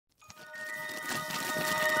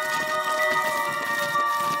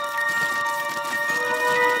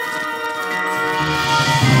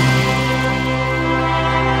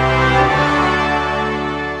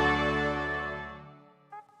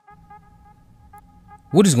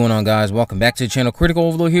What is going on, guys? Welcome back to the channel. Critical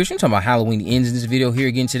Overlord here. So I'm talking about Halloween ends in this video here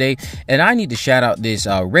again today, and I need to shout out this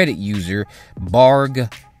Reddit user Barg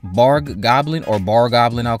Goblin, or Bar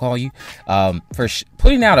Goblin, I'll call you, for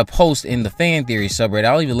putting out a post in the fan theory subreddit.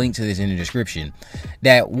 I'll leave a link to this in the description,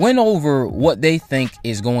 that went over what they think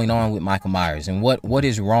is going on with Michael Myers and what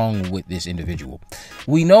is wrong with this individual.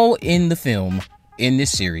 We know in the film, in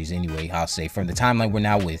this series anyway, I'll say, from the timeline we're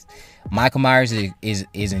now with, Michael Myers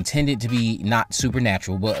is intended to be not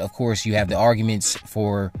supernatural, but of course you have the arguments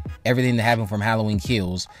for everything that happened from Halloween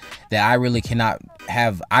Kills that I really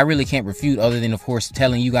can't refute, other than of course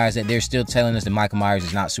telling you guys that they're still telling us that Michael Myers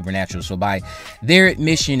is not supernatural. So by their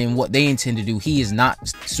admission and what they intend to do, he is not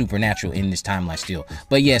supernatural in this timeline still.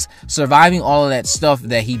 But yes, surviving all of that stuff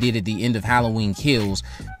that he did at the end of Halloween Kills,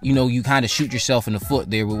 you know, you kind of shoot yourself in the foot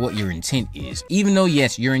there with what your intent is. Even though,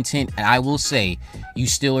 yes, your intent, I will say, you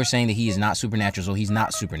still are saying that he is not supernatural, so he's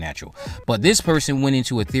not supernatural. But this person went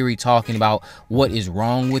into a theory talking about what is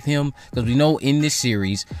wrong with him, because we know in this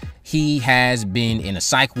series he has been in a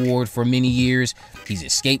psych ward for many years. He's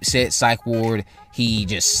escaped said psych ward. He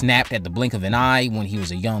just snapped at the blink of an eye when he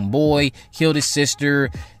was a young boy, killed his sister,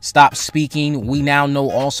 stopped speaking. We now know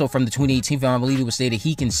also from the 2018 film, I believe it was stated,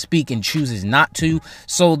 he can speak and chooses not to.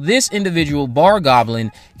 So this individual, Bar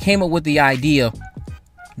Goblin, came up with the idea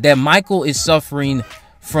that Michael is suffering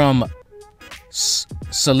from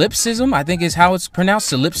solipsism, I think is how it's pronounced,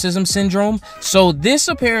 solipsism syndrome. So this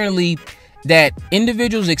apparently, that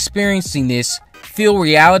individuals experiencing this feel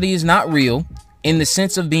reality is not real, in the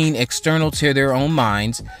sense of being external to their own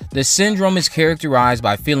minds. The syndrome is characterized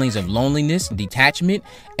by feelings of loneliness, detachment,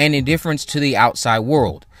 and indifference to the outside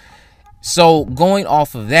world. So going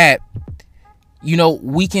off of that, you know,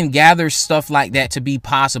 we can gather stuff like that to be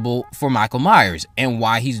possible for Michael Myers and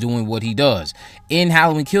why he's doing what he does. In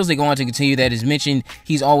Halloween Kills, they go on to continue that, as mentioned,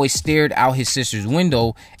 he's always stared out his sister's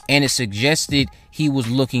window, and it suggested he was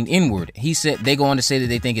looking inward. He said, they go on to say that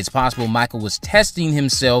they think it's possible Michael was testing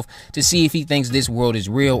himself to see if he thinks this world is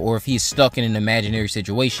real or if he's stuck in an imaginary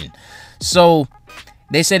situation. So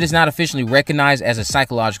they said it's not officially recognized as a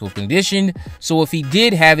psychological condition, so if he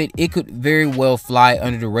did have it, it could very well fly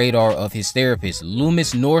under the radar of his therapist.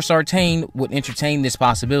 Loomis nor Sartain would entertain this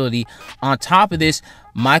possibility. On top of this,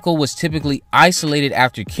 Michael was typically isolated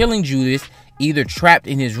after killing Judith, either trapped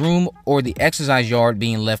in his room or the exercise yard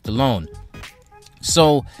being left alone.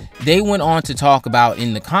 So they went on to talk about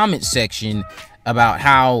in the comment section about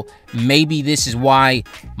how maybe this is why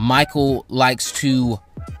Michael likes to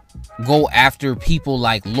go after people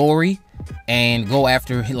like Lori and go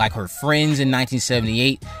after like her friends in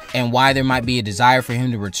 1978, and why there might be a desire for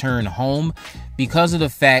him to return home, because of the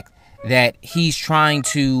fact that he's trying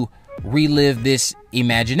to relive this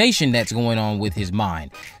imagination that's going on with his mind.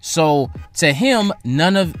 So to him,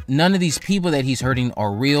 none of these people that he's hurting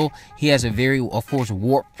are real. He has a very, of course,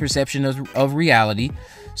 warped perception of reality.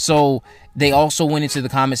 So they also went into the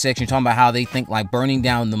comment section talking about how they think like burning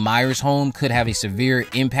down the Myers home could have a severe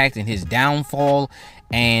impact in his downfall,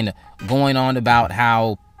 and going on about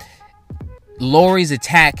how Laurie's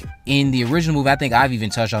attack in the original movie, I think I've even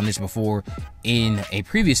touched on this before in a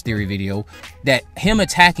previous theory video, that him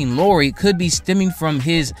attacking Laurie could be stemming from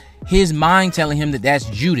his mind telling him that that's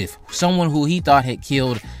Judith, someone who he thought had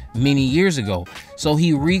killed many years ago. So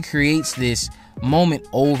he recreates this moment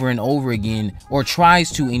over and over again, or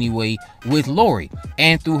tries to anyway, with Lori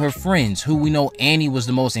and through her friends, who we know Annie was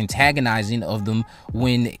the most antagonizing of them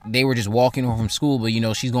when they were just walking home from school. But you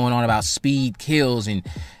know, she's going on about speed kills, and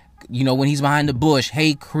you know, when he's behind the bush,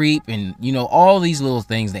 hey creep, and you know, all these little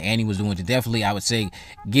things that Annie was doing to definitely, I would say,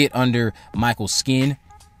 get under Michael's skin.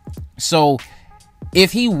 So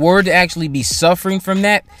if he were to actually be suffering from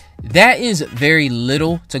that, that is very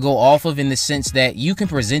little to go off of, in the sense that you can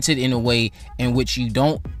present it in a way in which you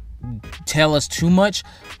don't tell us too much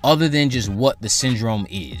other than just what the syndrome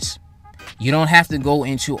is. You don't have to go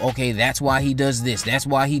into, okay, that's why he does this, that's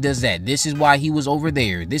why he does that, this is why he was over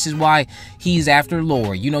there, this is why he's after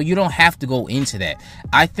Laura. You know, you don't have to go into that.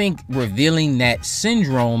 I think revealing that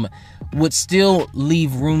syndrome would still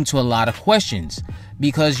leave room to a lot of questions,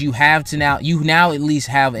 because you now at least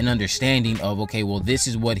have an understanding of, okay, well, this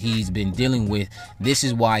is what he's been dealing with, this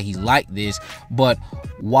is why he's like this, but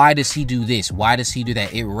why does he do this, why does he do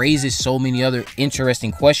that? It raises so many other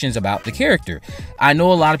interesting questions about the character. I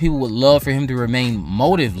know a lot of people would love for him to remain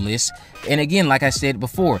motiveless, and again, like I said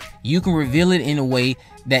before, you can reveal it in a way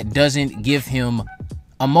that doesn't give him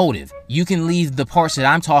a motive. You can leave the parts that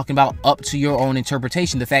I'm talking about up to your own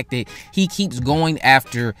interpretation. The fact that he keeps going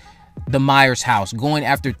after the Myers house, going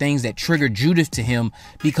after things that trigger Judith to him,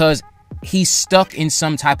 because he's stuck in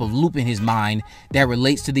some type of loop in his mind that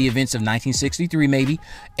relates to the events of 1963 maybe,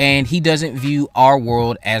 and he doesn't view our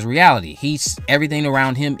world as reality. Everything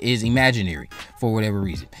around him is imaginary for whatever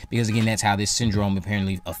reason, because again, that's how this syndrome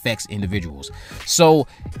apparently affects individuals. So,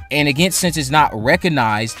 and again, since it's not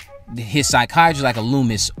recognized, his psychiatrist like a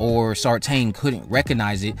Loomis or Sartain couldn't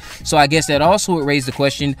recognize it. So I guess that also would raise the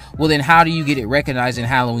question, well then how do you get it recognized in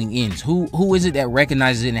Halloween Ends? Who is it that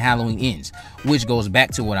recognizes it in Halloween Ends? Which goes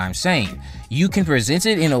back to what I'm saying. You can present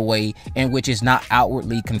it in a way in which it's not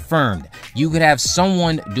outwardly confirmed. You could have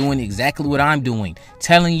someone doing exactly what I'm doing,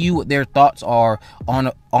 telling you what their thoughts are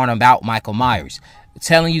on about Michael Myers,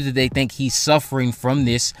 telling you that they think he's suffering from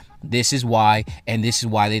this. This is why, and this is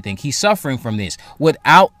why they think he's suffering from this,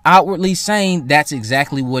 without outwardly saying that's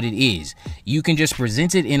exactly what it is. You can just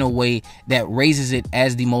present it in a way that raises it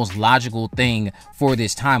as the most logical thing for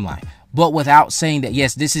this timeline, but without saying that,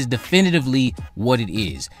 yes, this is definitively what it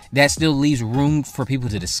is. That still leaves room for people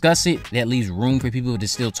to discuss it. That leaves room for people to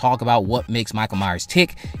still talk about what makes Michael Myers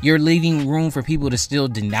tick. You're leaving room for people to still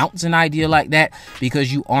denounce an idea like that,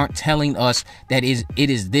 because you aren't telling us that it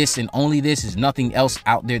is this and only this, is nothing else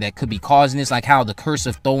out there that could be causing this, like how the Curse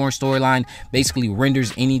of Thorn storyline basically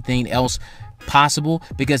renders anything else possible,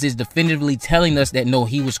 because it's definitively telling us that no,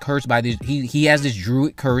 he was cursed by this, he has this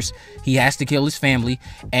druid curse, he has to kill his family,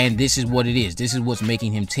 and this is what it is, this is what's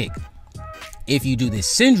making him tick. If you do this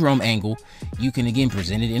syndrome angle, you can again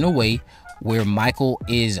present it in a way where Michael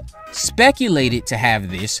is speculated to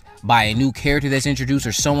have this by a new character that's introduced,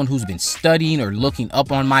 or someone who's been studying or looking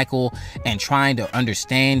up on Michael and trying to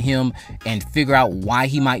understand him and figure out why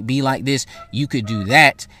he might be like this. You could do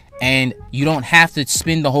that, and you don't have to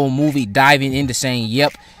spend the whole movie diving into saying,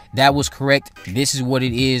 yep, that was correct, this is what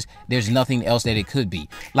it is, there's nothing else that it could be.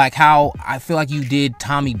 Like how I feel like you did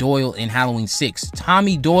Tommy Doyle in Halloween 6.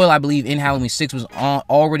 Tommy Doyle, I believe, in Halloween 6 was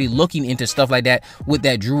already looking into stuff like that with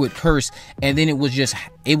that druid curse, and then it was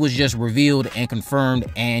just revealed and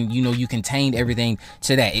confirmed, and you contained everything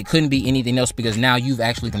to that. It couldn't be anything else, because now you've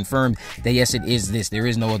actually confirmed that yes, it is this. There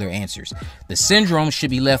is no other answers. The syndrome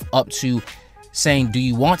should be left up to saying, do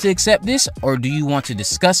you want to accept this, or do you want to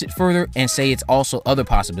discuss it further and say it's also other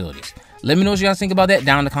possibilities? Let me know what you guys think about that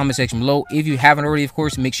down in the comment section below. If you haven't already, of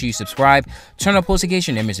course, make sure you subscribe, turn on post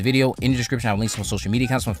notification, and miss a video. In the description, I have links to my social media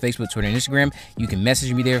accounts on Facebook, Twitter, and Instagram. You can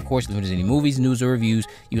message me there, of course, if there's any movies, news, or reviews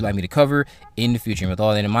you would like me to cover in the future. And with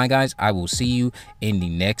all that in mind, guys, I will see you in the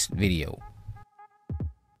next video.